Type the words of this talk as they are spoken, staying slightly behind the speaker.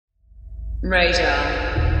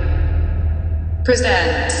Radar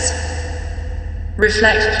presents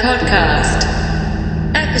Reflect Podcast,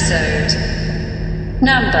 episode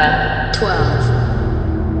number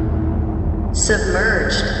 12,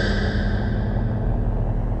 Submerged.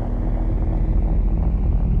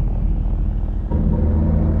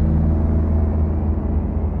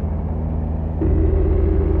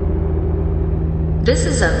 This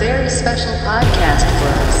is a very special podcast for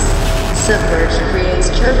us. Submerged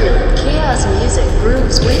creates turbulent chaos music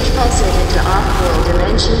grooves which pulsate into offworld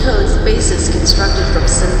dimension code spaces constructed from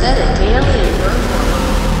synthetic alien growth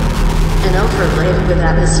hormone and overlaid with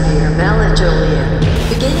atmosphere melacholia.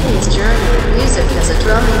 Beginning his journey in music as a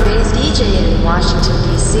drum and bass DJ in Washington,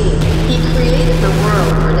 D.C., he created the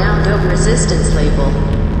world-renowned Resistance label,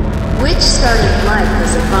 which started life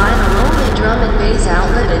as a vinyl-only drum and bass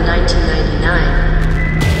outlet in 1999.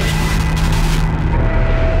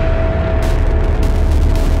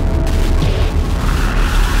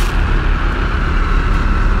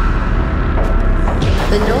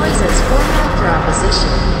 The noise as format for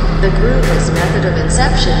opposition, the groove as method of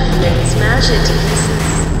inception, and then smash it to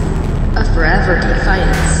pieces. A forever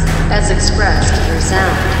defiance, as expressed through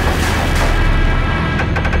sound.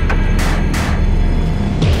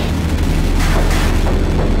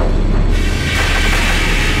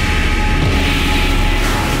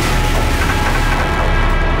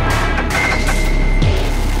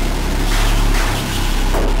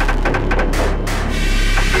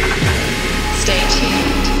 Stay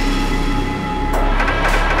tuned.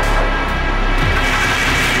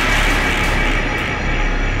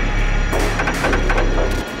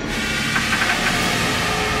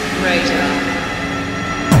 Radar.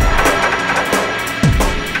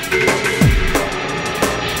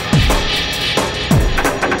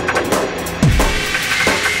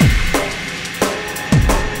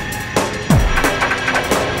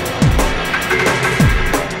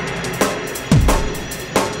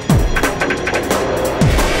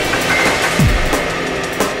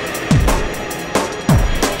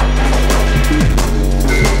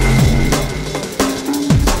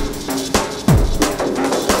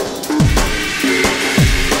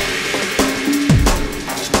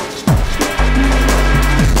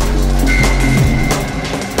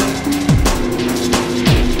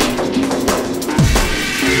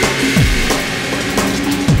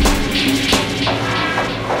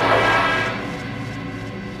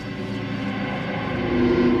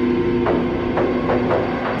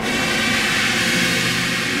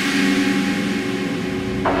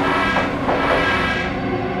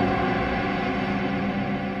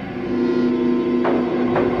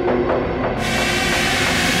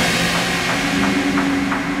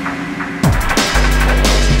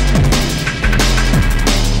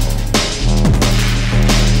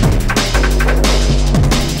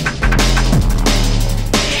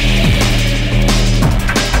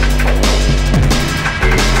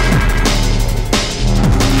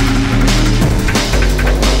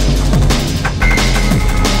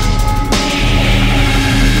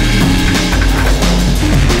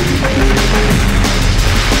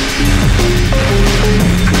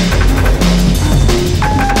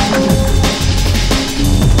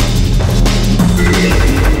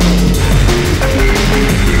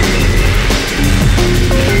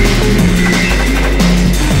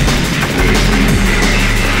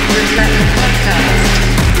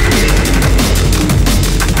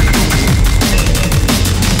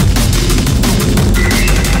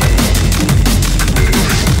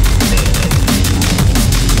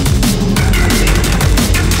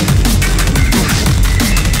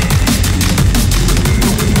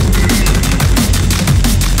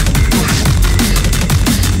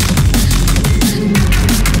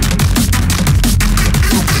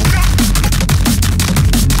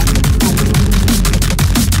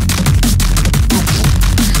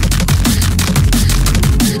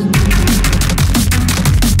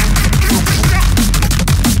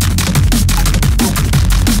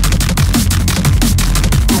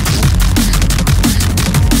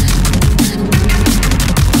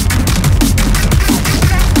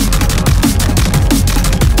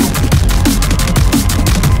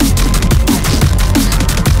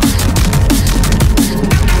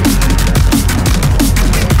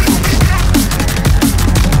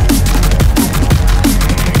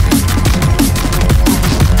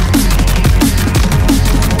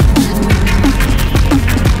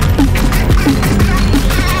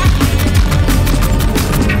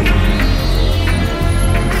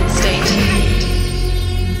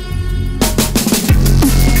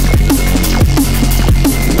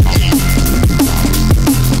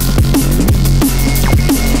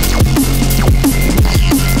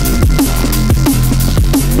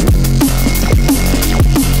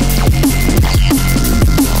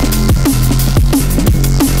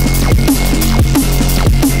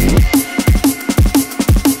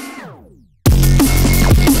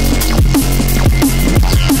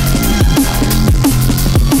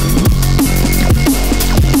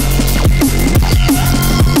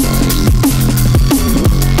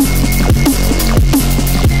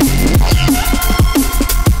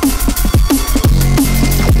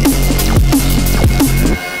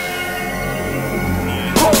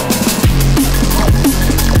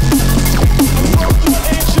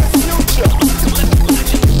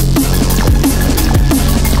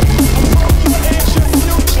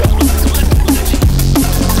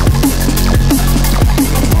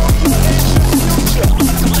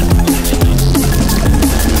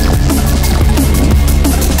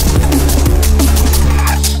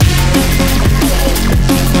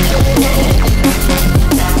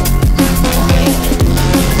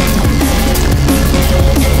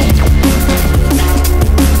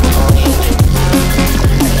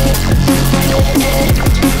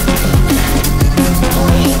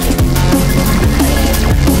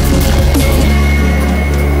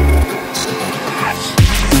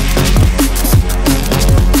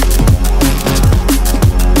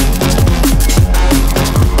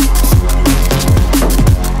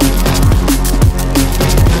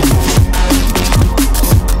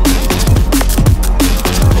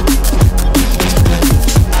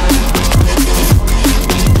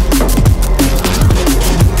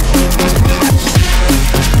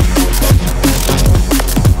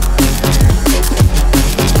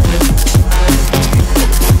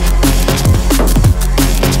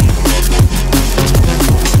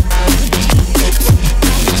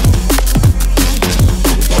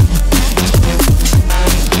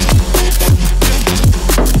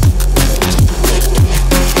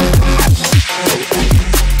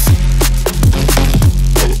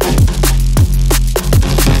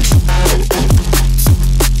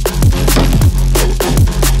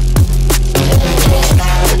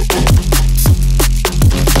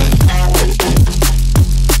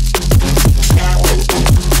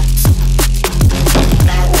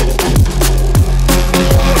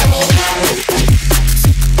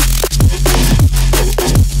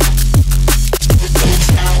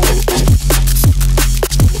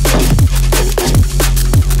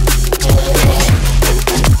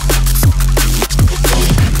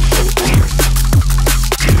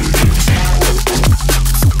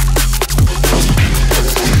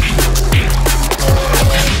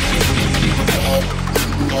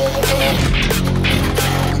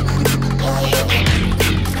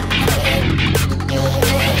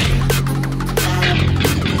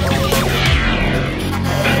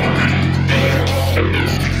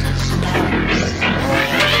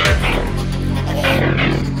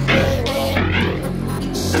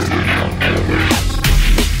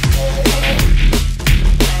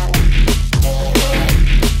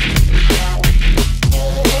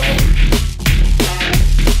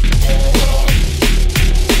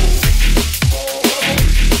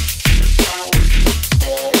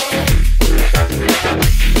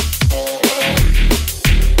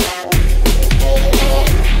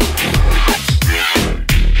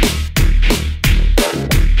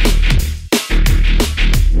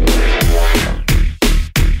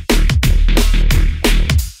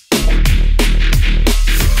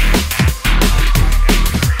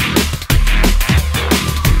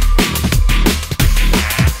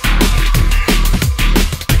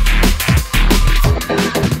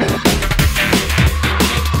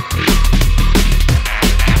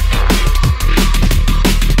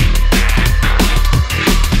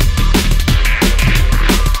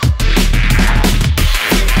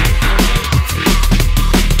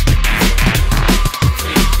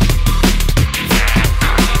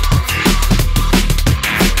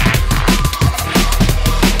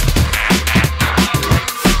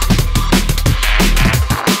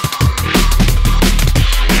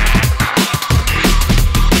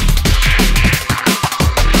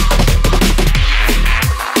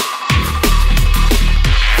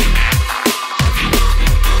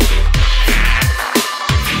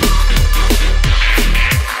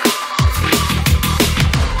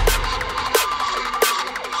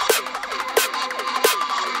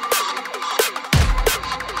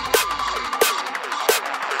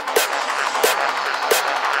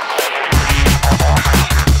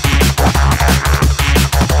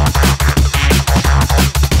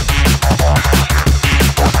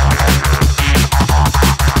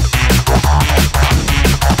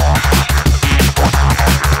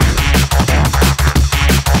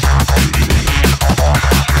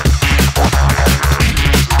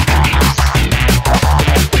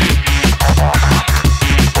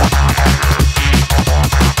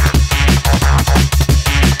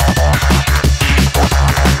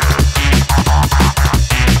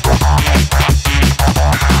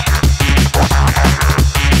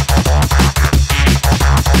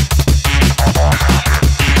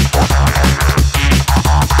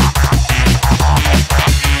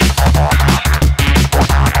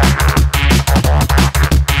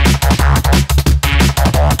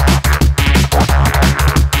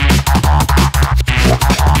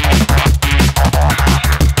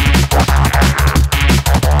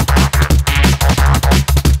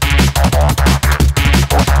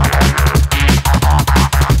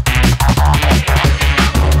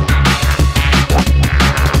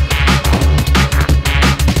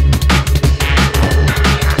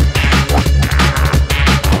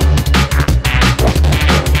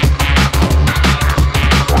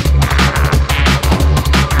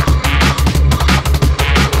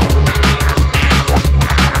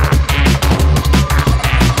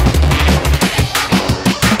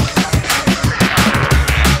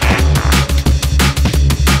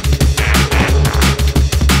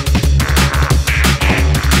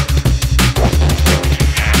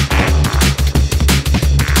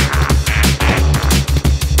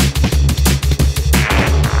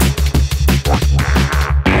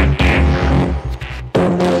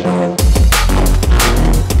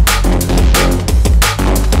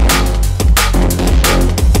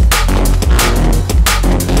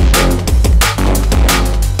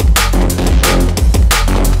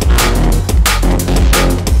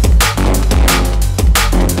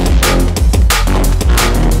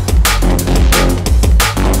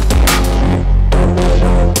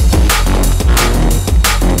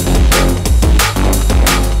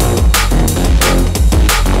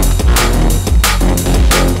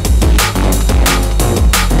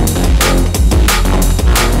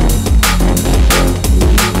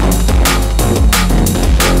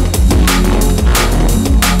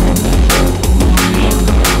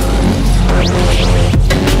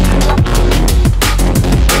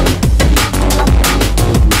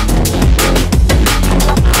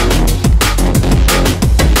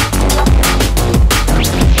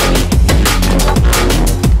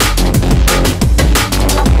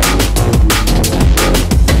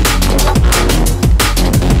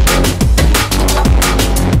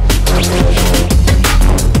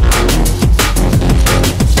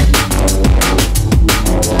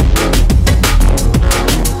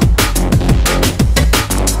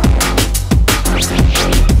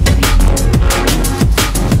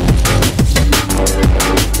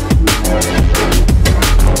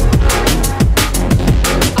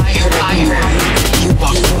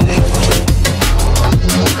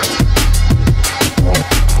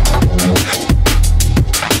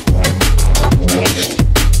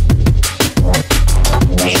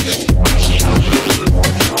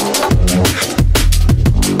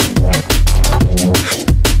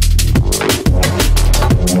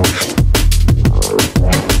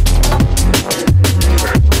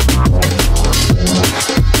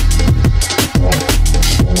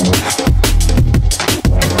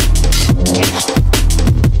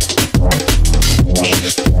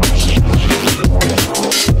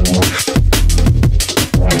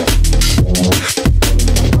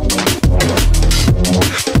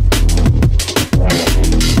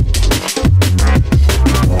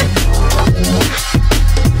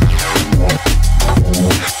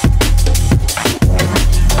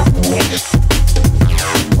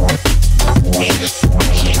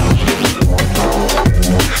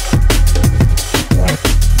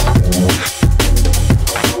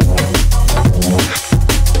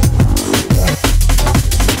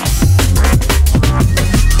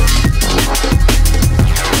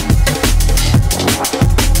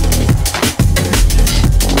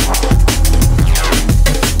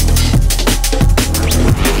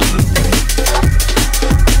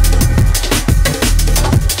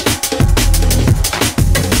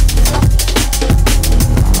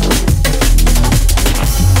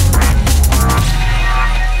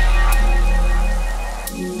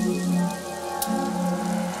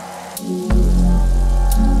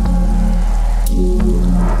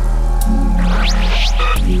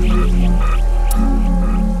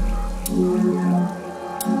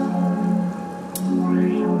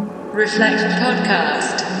 Reflect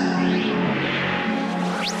Podcast.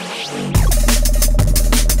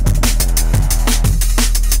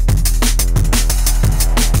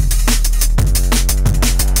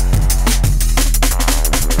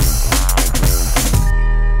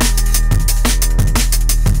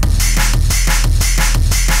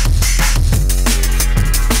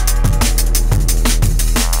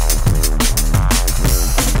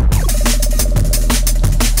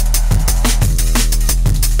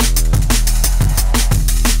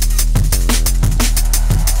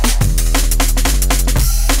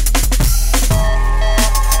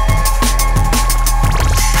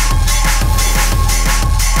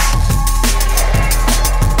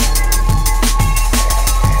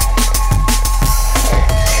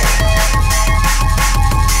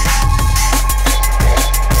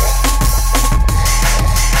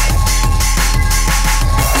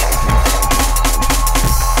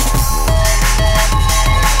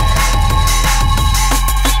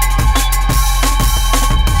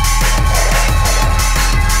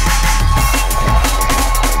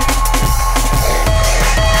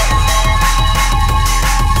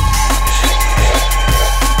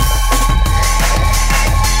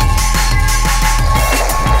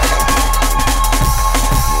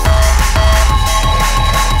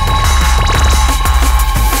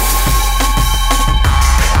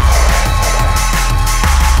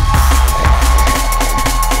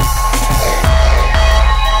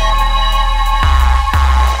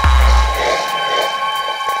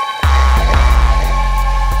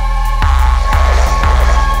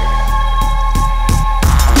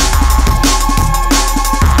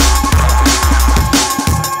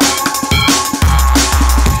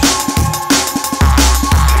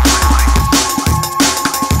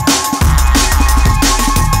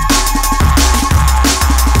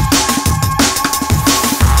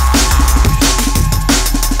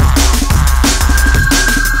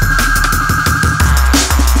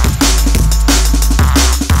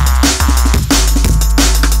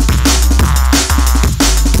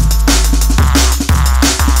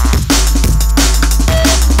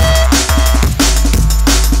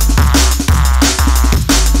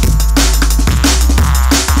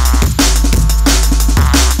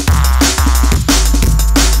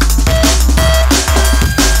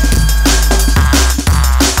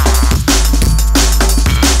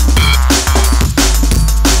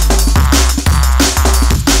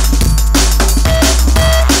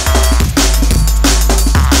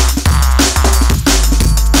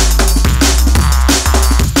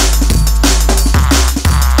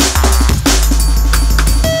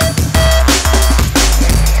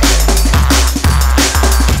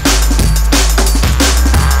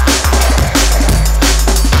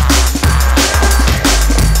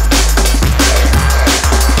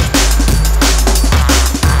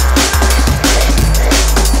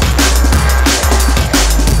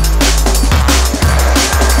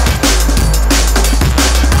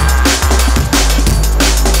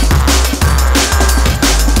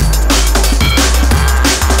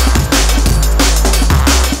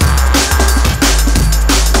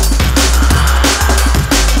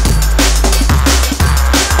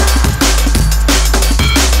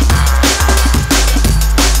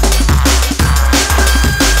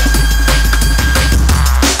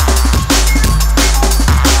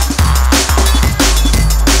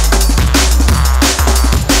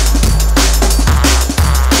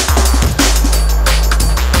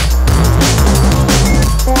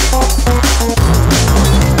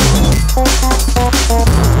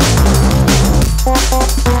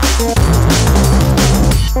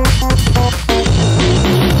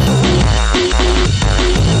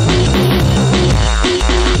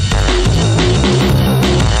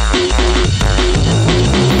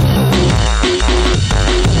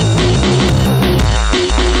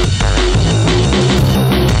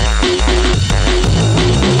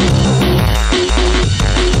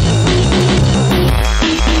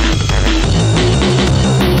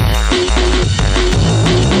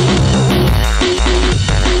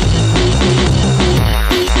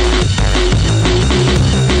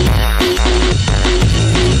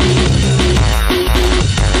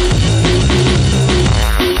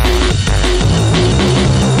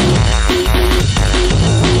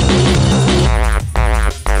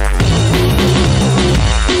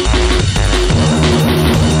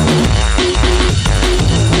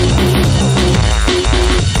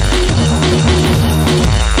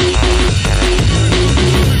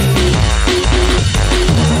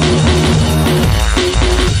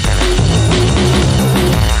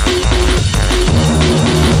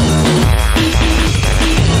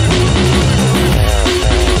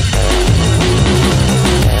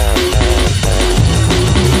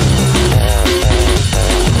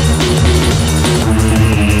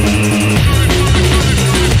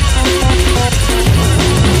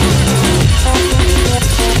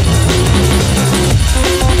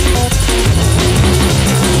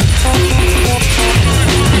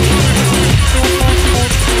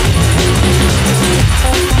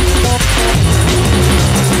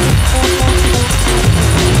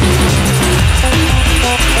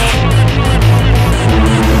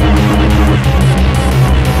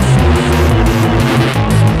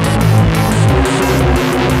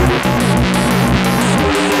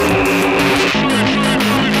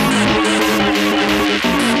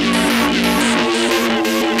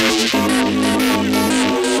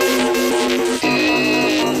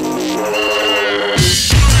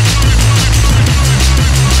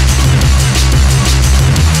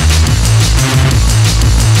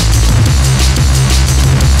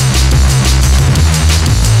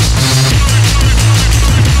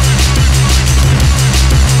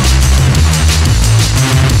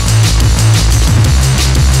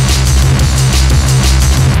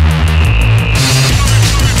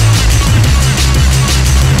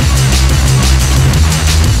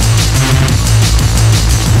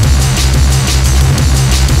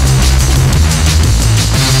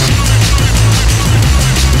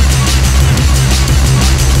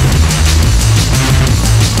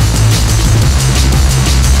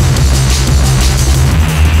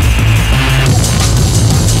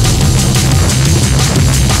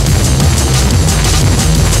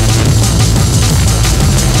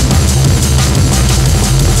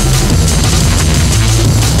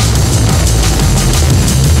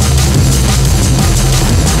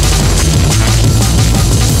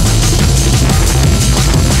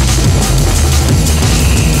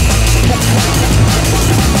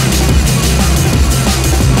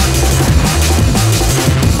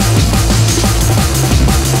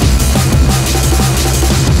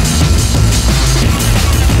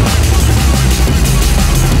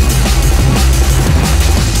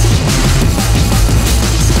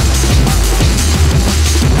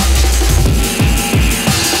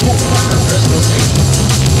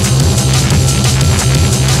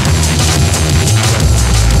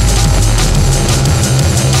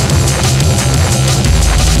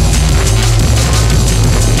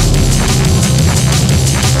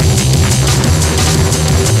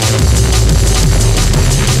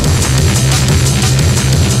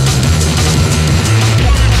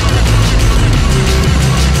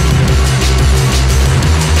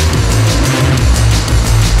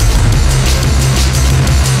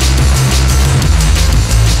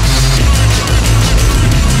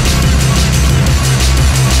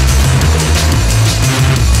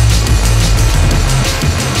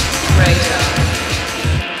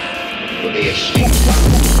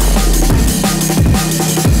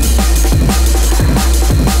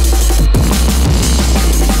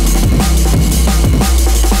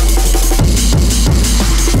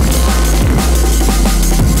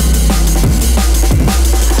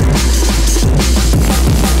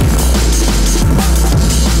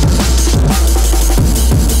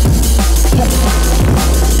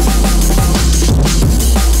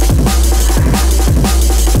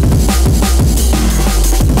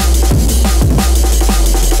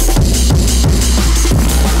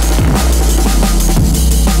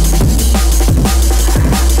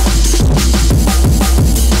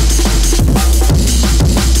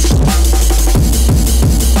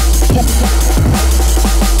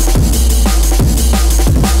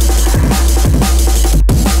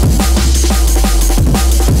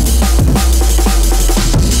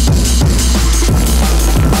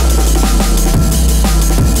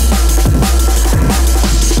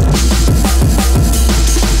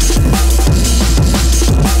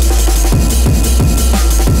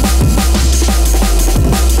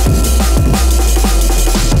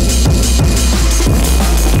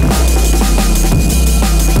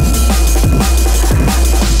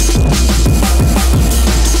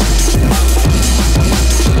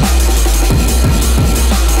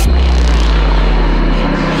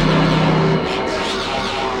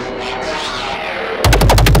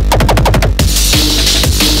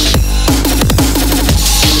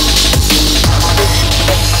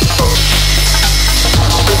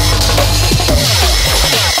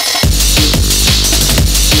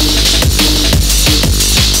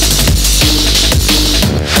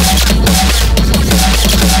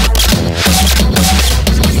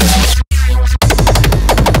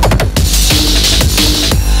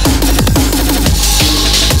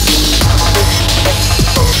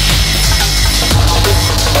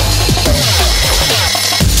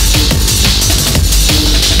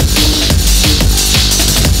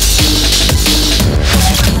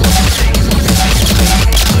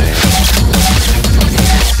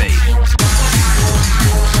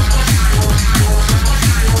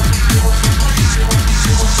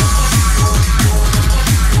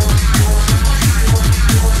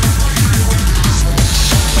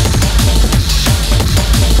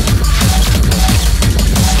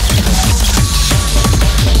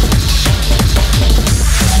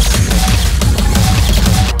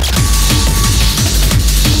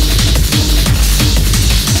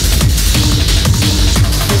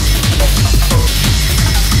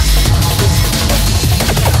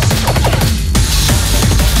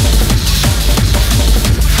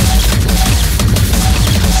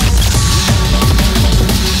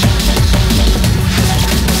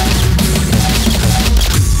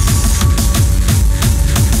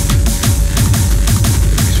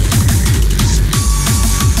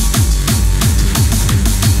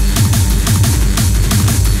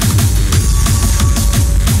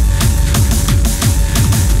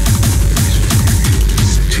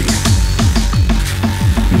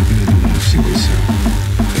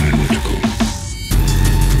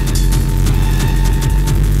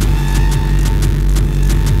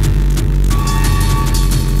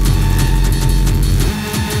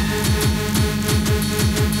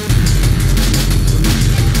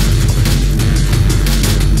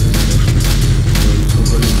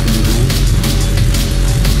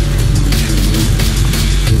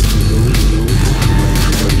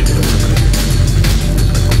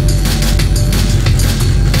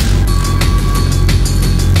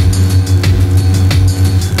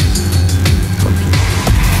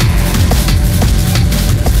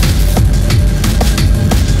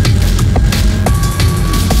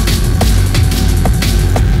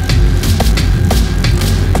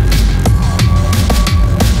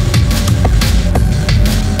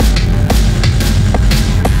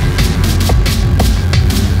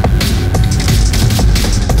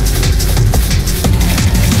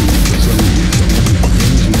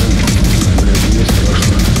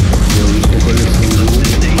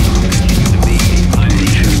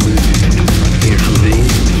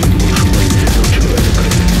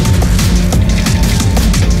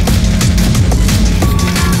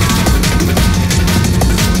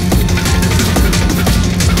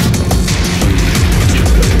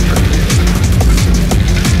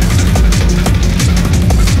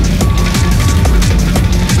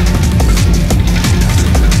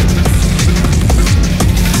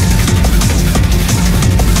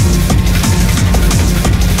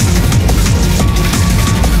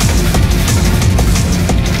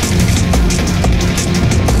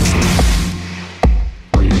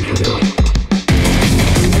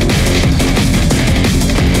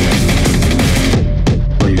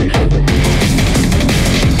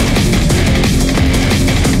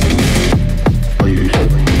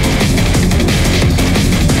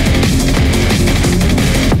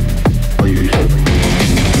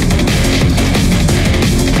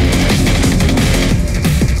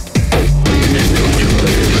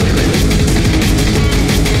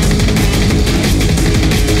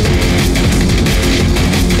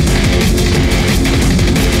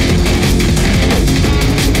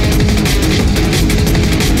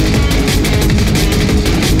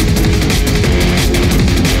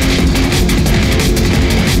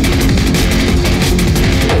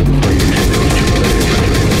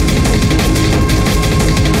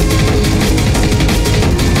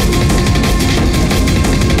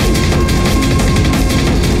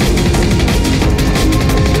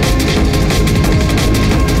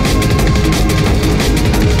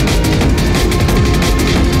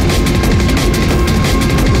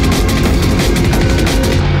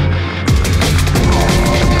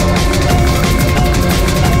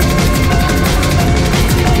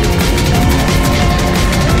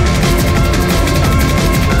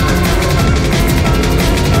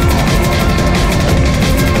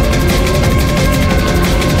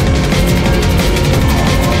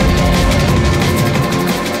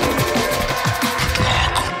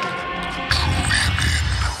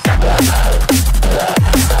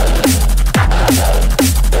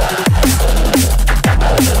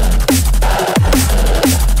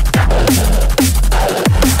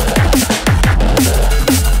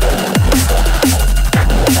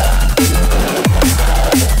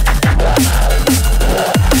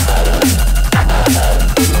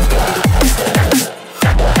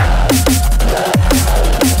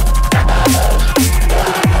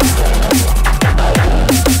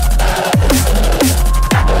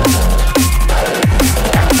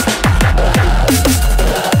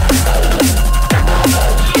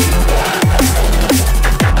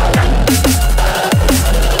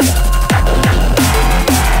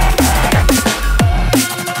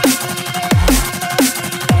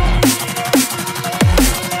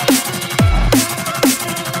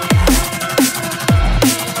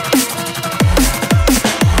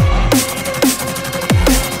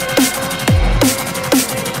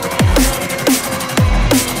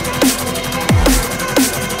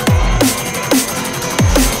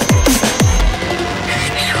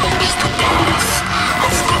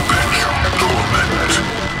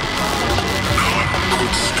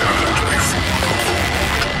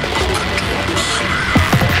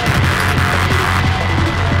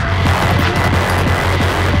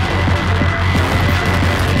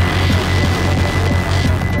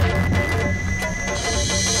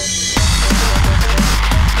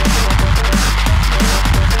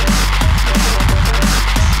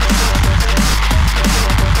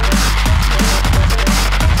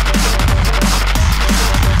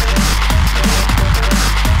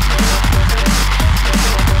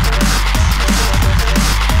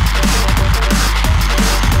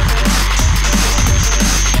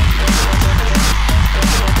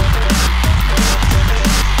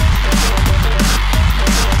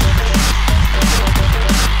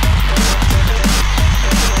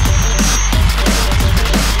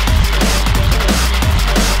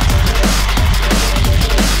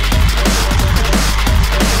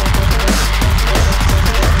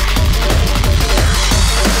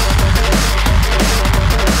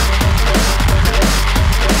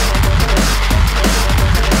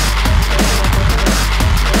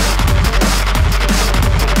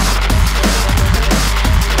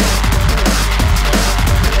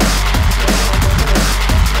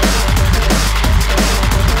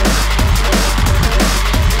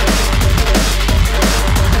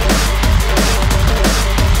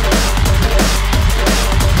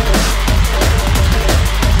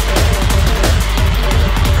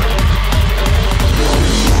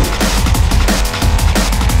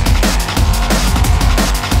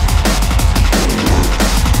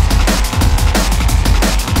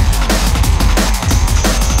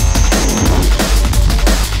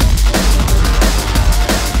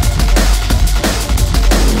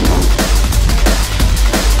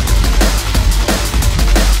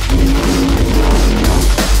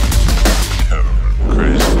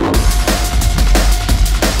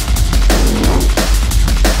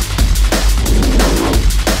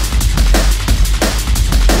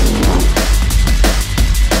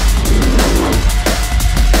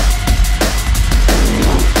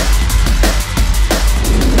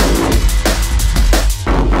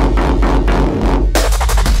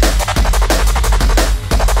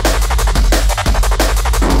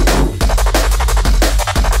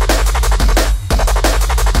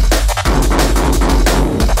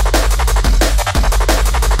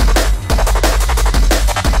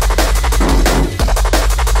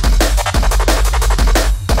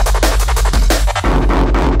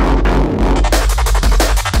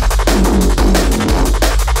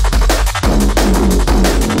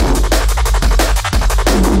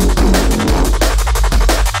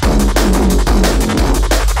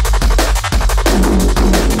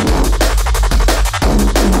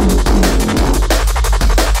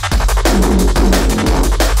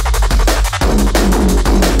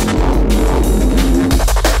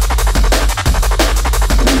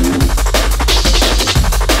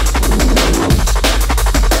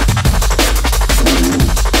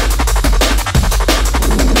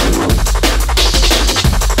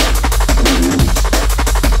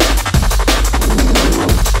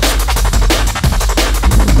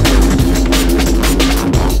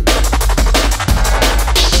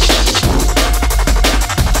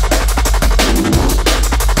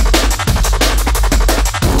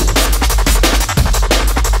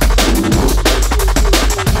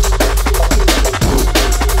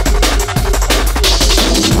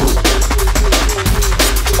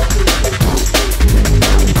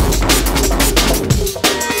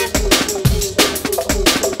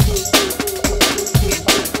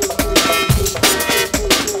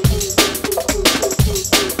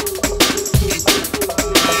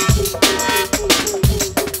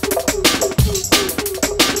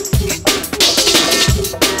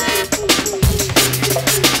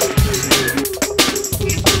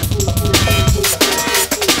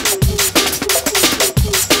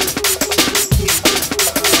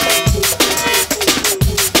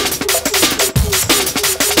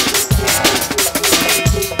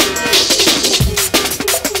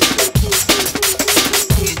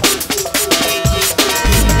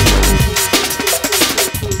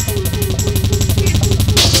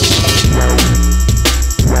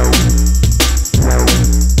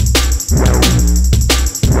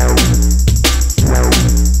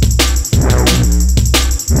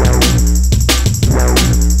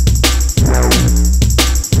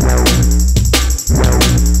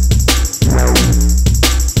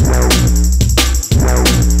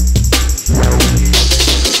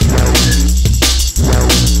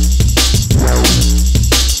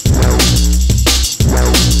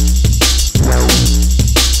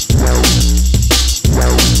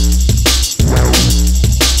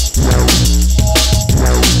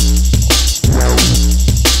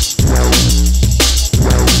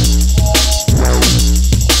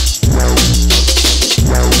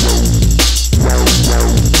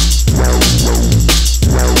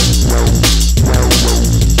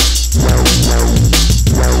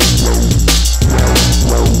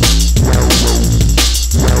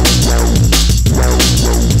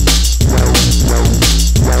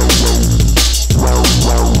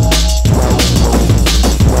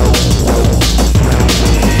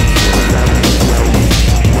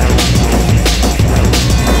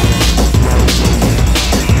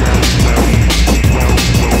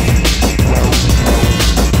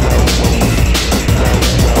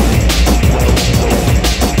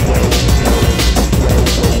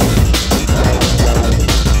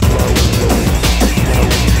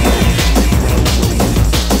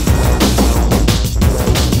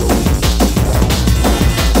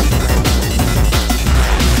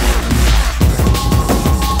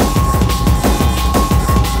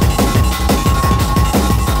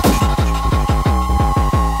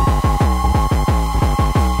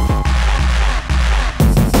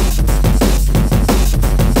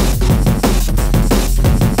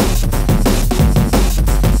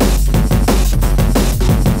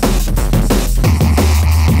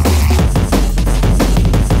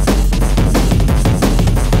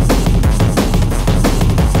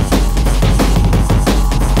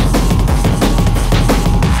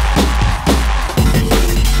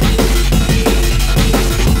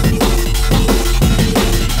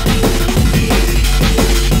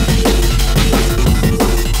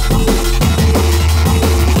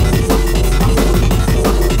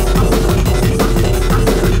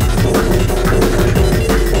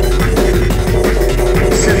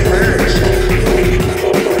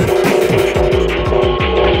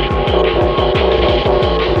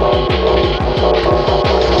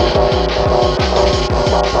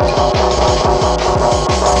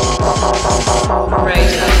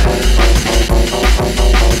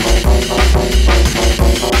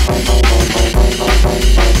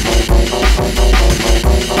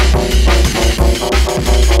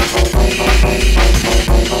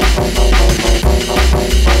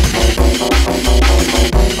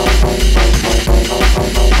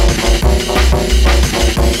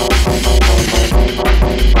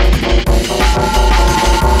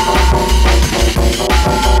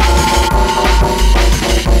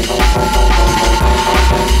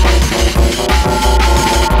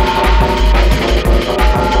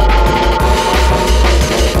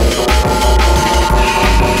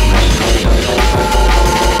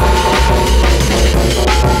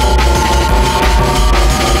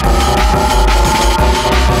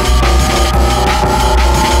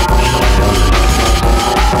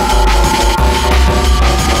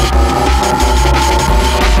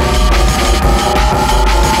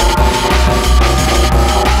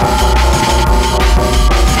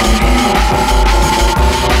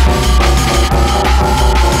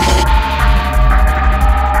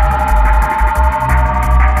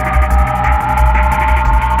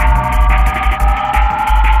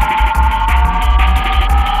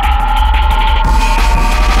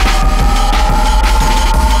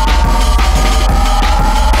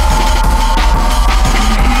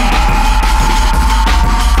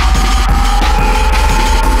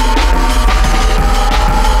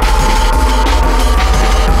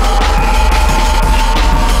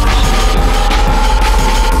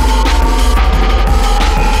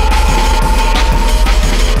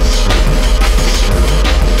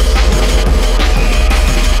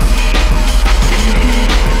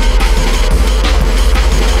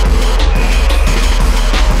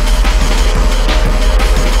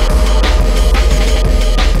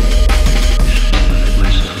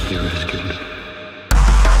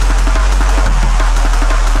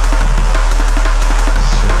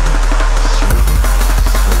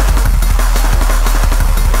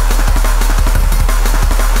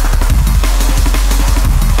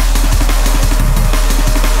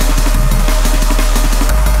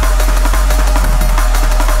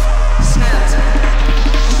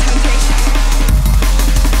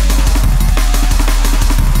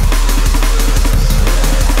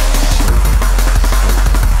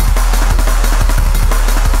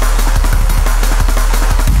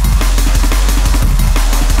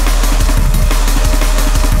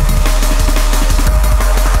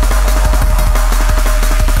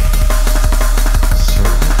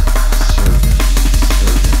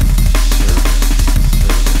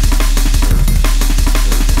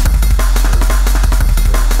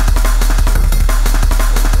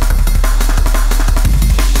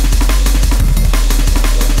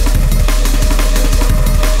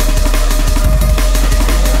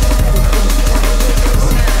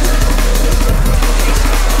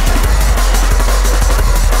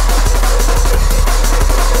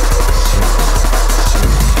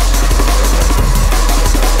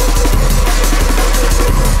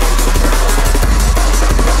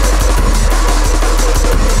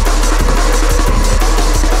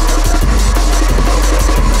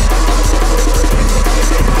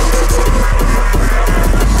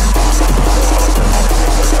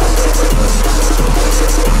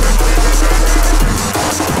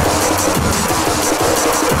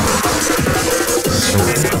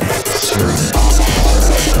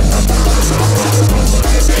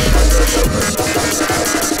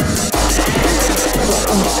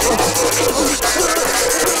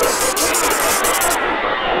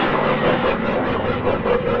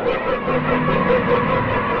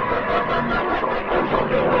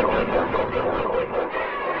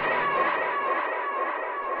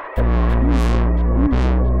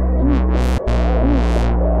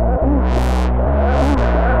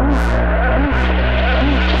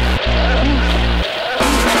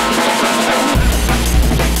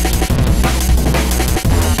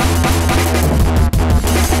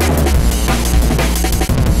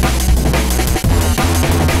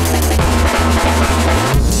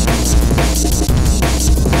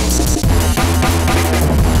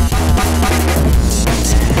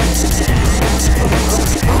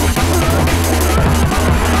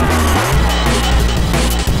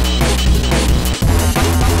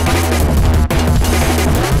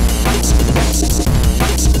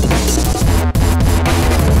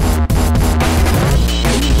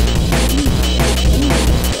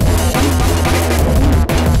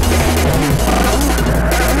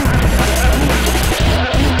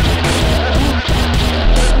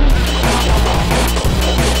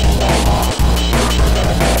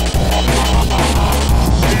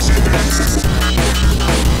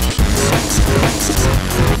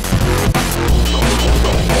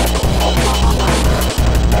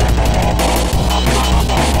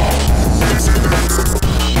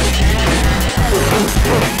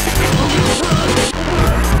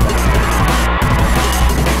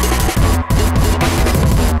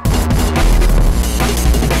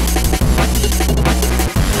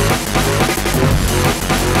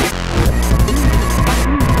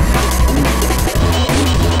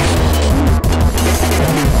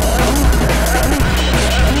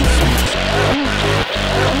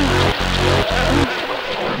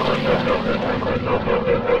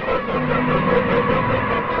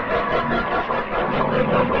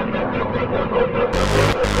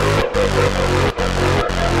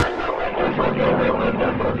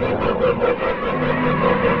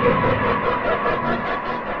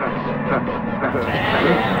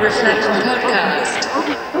 Reflection Podcast.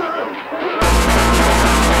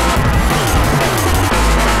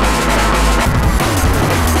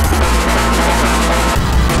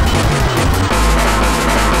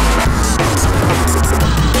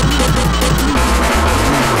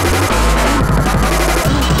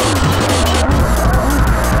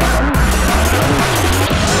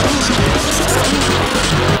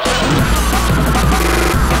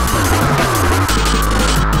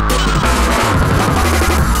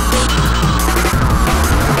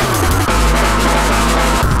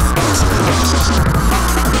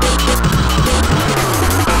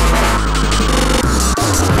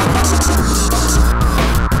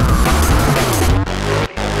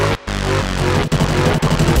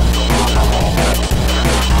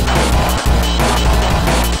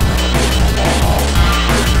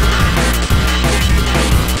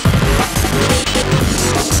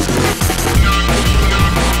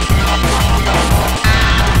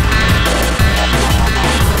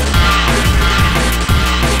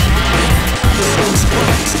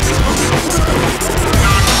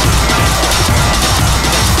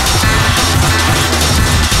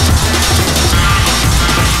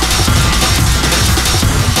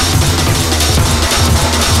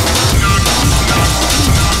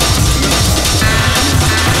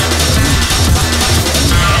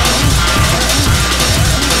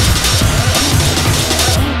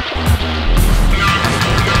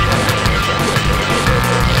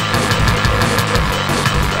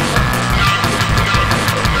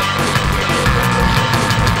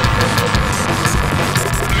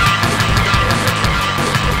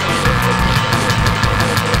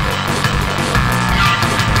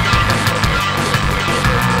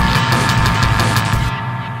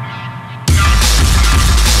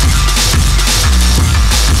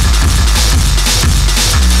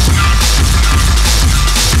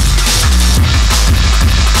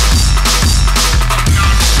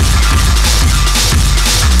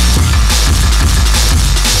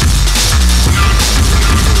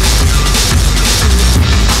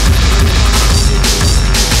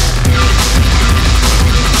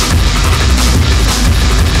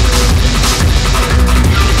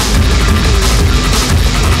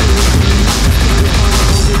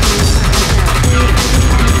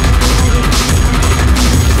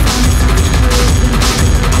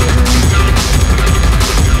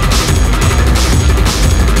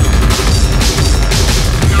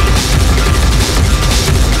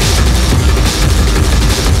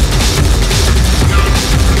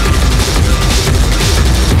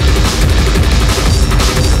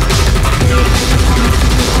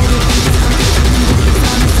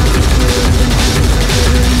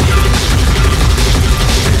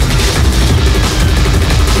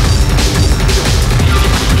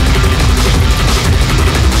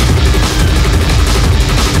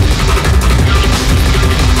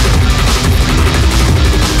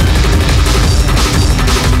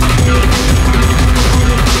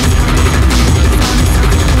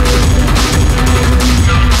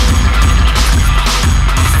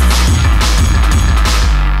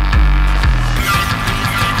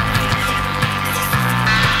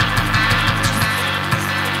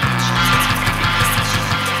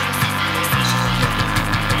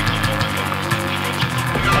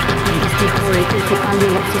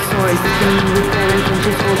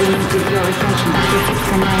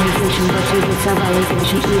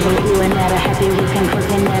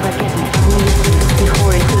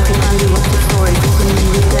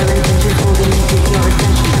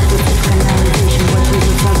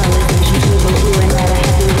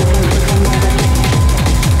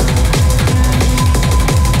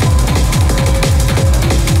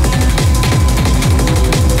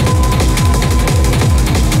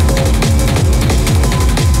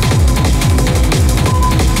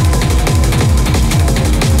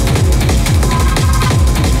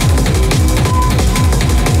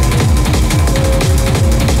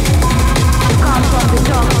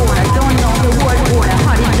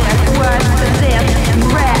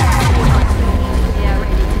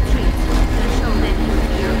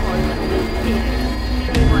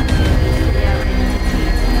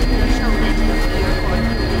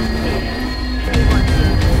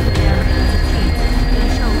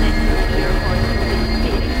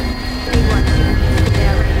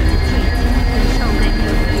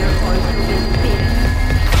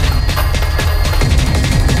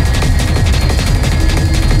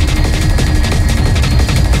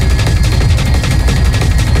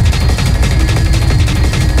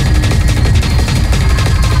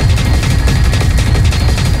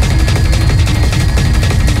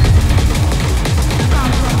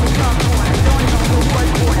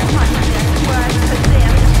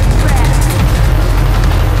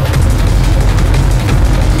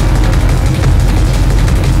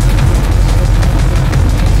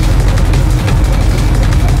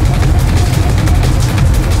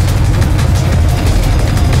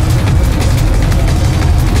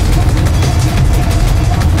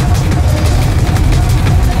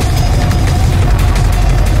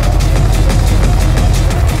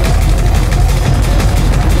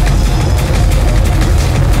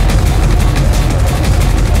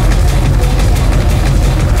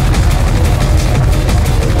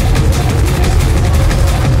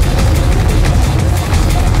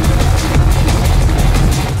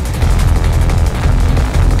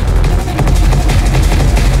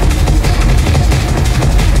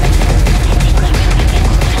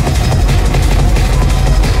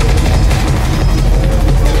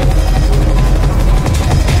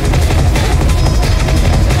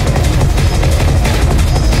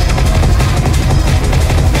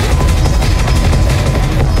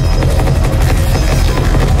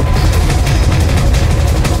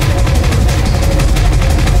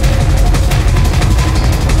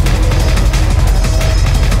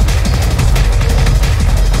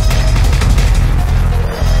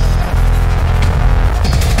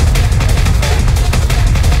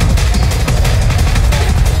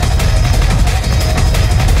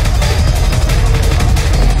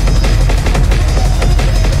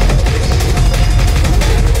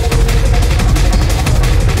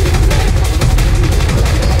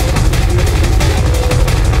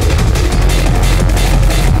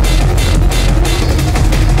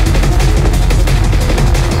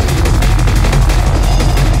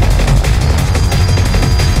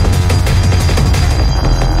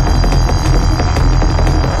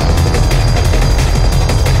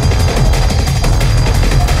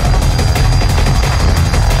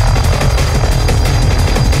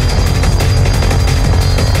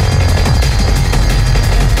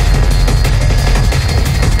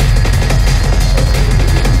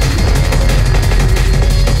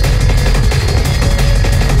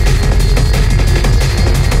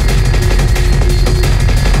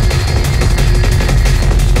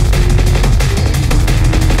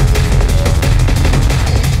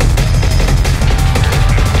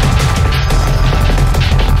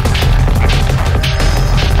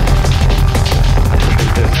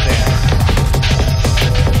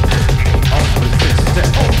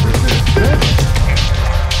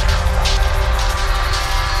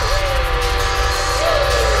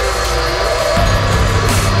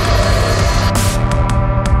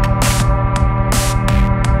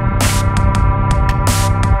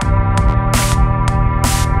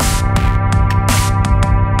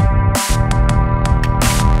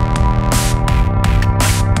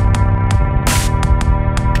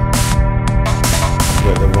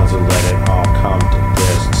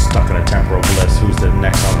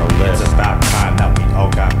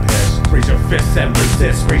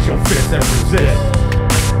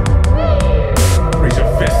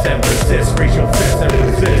 raise your fists and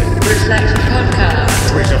resist. Reflect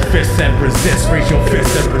Podcast. Raise your fists and resist, raise your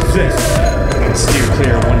fists and resist. Steer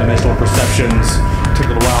clear of one-dimensional perceptions. Took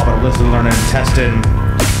a little while, but listen, learning, and testing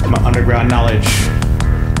my underground knowledge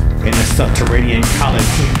in the subterranean college.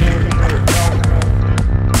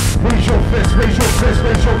 Raise your fist, raise your fist,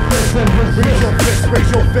 raise your fist and resist. Raise your fist, raise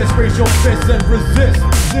your fist, raise your fist and resist.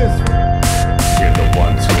 You're the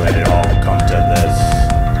ones who let it all come to this.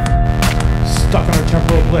 Stuck on a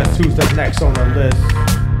temporal bliss, who's the next on the list?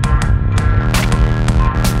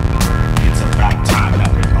 It's about time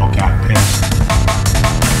that we all got pissed.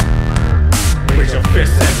 Raise your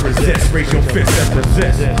fist and resist, raise your fist and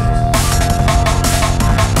resist.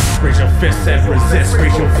 Raise your fist and resist,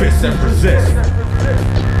 raise your fist and resist.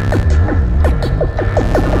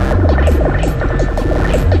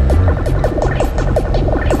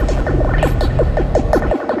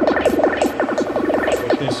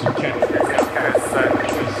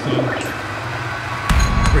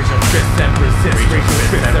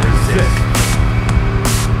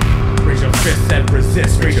 Raise your fists and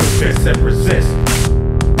resist, raise your fists and resist.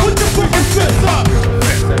 Put your fucking fists up!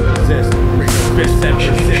 Raise your fists and resist, raise your fists and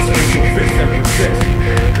resist, raise your fists and resist.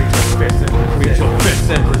 Raise your fists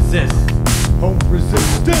and resist. Home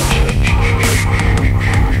resistance.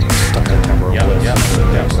 Stuck in temporal bliss.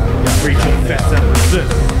 Raise your fists and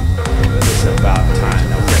resist. It's about time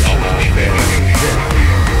that we all out there.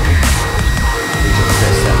 Raise your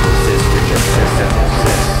fists and resist, raise your fists and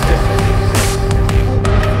resist.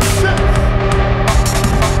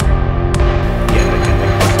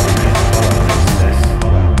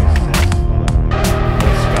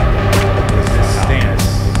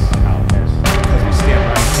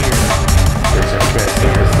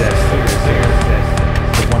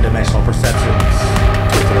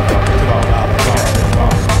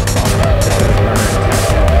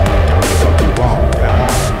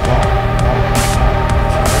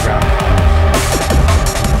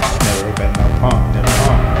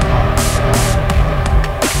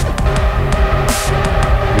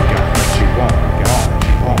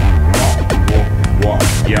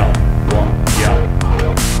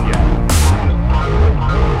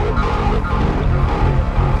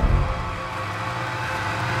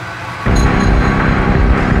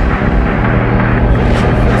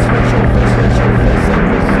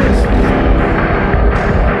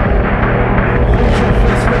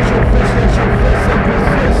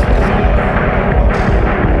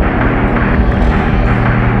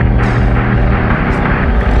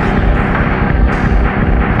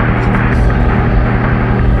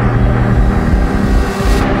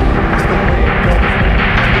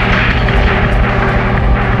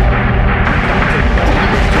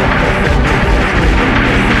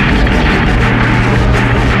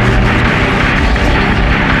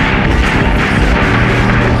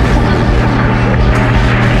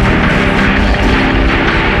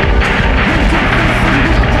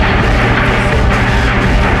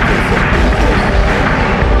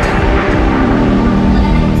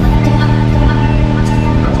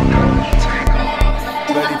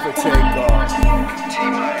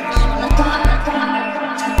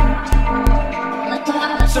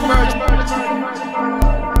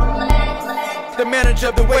 The manager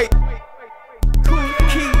of the weight. Kool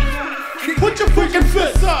Keith. Put your freaking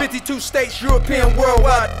fists up! 52 states, European,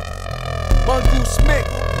 worldwide. Mongoose mix.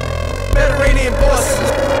 Mediterranean bosses.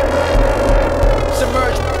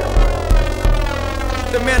 Submerged.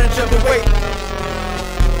 The manager of the weight.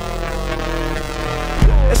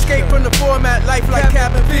 Escape from the format, life like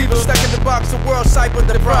cabin fever. Stuck in the box, the world cyber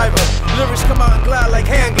depriver. Lyrics come out and glide like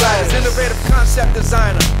hand gliders. Innovative concept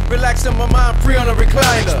designer. Relaxing my mind, free on a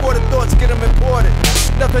recliner. Exported thoughts, get them imported.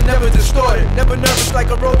 Nothing ever distorted. Never nervous like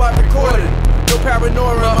a robot recorded. No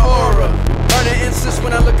paranoia or aura. Burning incense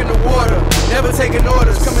when I look in the water. Never taking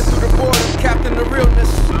orders, coming through the border. Captain the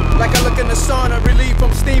realness. Like I look in the sauna, relieved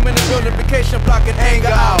from steam in the building, blocking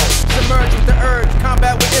anger out. Submerged with the urge,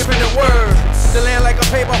 combat with infinite words. To land like a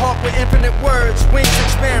paper hawk with infinite words. Wings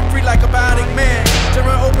expand, free like a bionic man.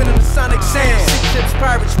 Terrain open in the sonic sand. Sea ships,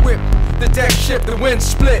 pirates whip. The deck shift, the wind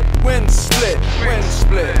split. Wind split, wind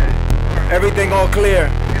split. Everything all clear.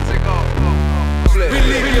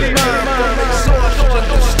 Relieve your mind from exhaustion,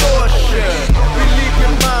 distortion. Relieve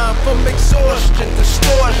your mind from exhaustion,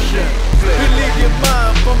 distortion. Relieve your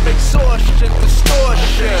mind from exhaustion,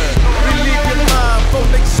 distortion. Relieve your mind from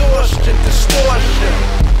exhaustion, distortion.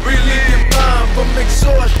 Relieve your mind from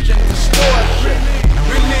exhaustion, distortion.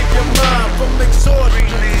 Relieve your mind from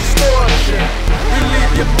exhaustion, distortion.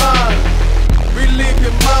 Relieve your mind. Relieve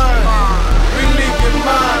your mind. Relieve your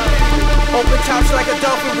mind. Open tops like a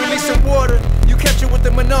dolphin releasing water. You catch it with the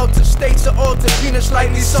Minolta. States are altered. melted, peanut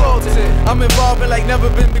slightly salted. I'm involving like never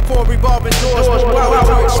been before, revolving doors, power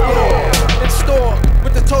to explore. In store,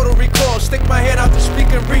 with the total recall, stick my head out to speak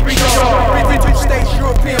and reach on. Region states,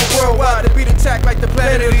 European, worldwide, to beat attack like the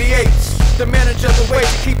planet of the apes. The manager the way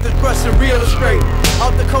to keep the thrust and real straight.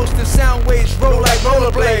 Out the coast and sound waves roll like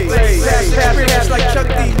rollerblades. Past like Chuck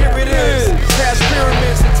D, here it is. Past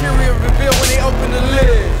pyramids, interior reveal when they open the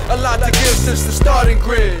lid. A lot to give since the starting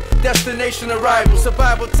grid. Destination arrival,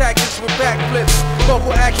 survival tactics with backflips.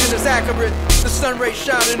 Vocal action is accurate. The sun rays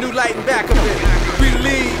shine a new light in back of it.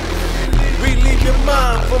 Relieve your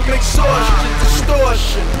mind from exhaustion,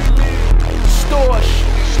 distortion.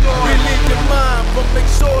 Relieve your mind from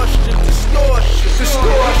exhaustion, distortion.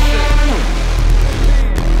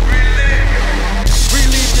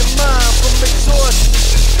 Relieve your mind from exhaustion,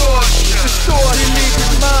 distortion. Relieve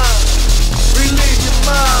your mind. Relieve your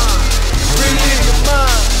mind. Relieve your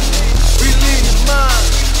mind. Relieve your mind.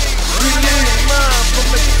 Relieve your mind from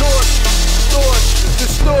exhaustion,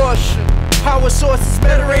 distortion. Power sources,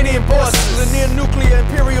 Mediterranean bosses, linear nuclear,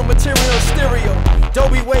 imperial material, stereo.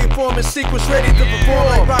 Dolby waveform and sequence ready to perform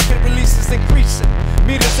like rocket releases increasing.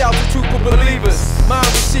 Meters altitude for believers. Mind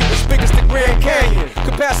receivers, big as the Grand Canyon.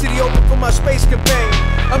 Capacity open for my space companion.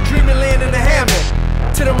 I'm dreaming land in a hammock.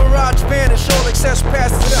 To the mirage vanish, all excess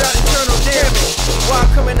passes without internal damage. While I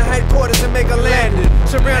come into headquarters and make a landing.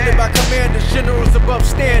 Surrounded by commanders, generals above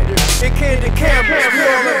standard. And candid cameras, we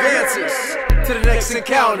all advances to the next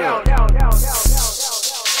encounter.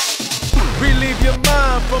 Relieve your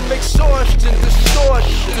mind from exhaustion,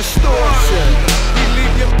 distortion.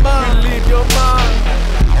 Relieve your mind, relieve your mind.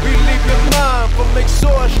 Relieve your mind from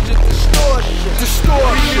exhaustion, distortion.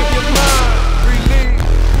 Relieve your mind,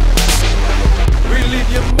 relieve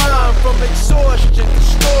your mind from exhaustion,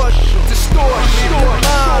 distortion. Relieve your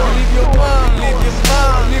mind, relieve your mind, relieve your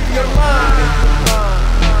mind, relieve your mind.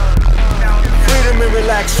 Freedom and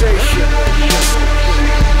relaxation.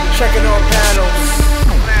 Checking all panels.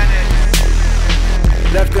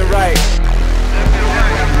 Left and right.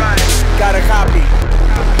 Got a copy.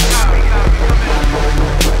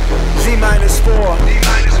 Z-4.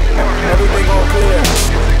 Everything all clear.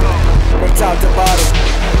 From top to bottom.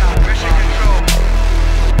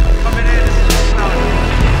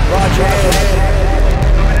 Roger.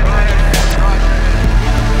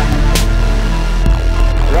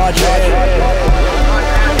 Roger.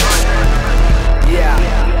 Yeah.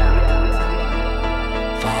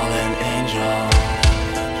 Fallen angel.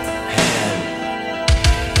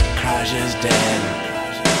 Is dead,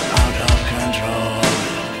 out of control.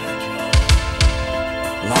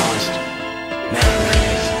 Lost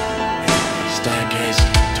memories, staircase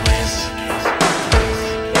twists.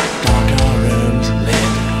 Darker rooms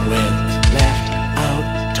lit with left out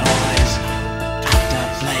toys. After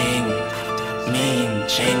playing, mean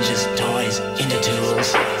changes toys into tools.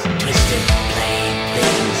 Twisted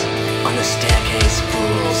playthings on the staircase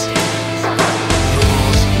pools.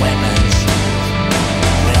 Rules, weapons.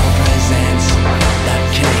 The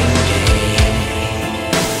killing game.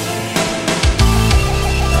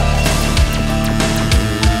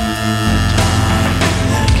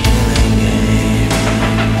 The killing game.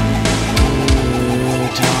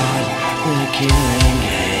 Todd, the killing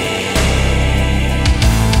game.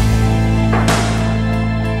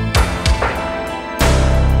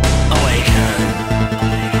 Awaken.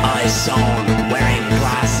 Eyes on, wearing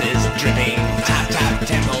glasses, dripping. Tap tap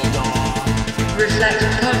temple door. Reflect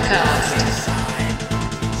Podcast.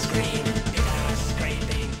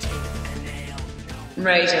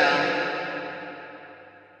 Radar.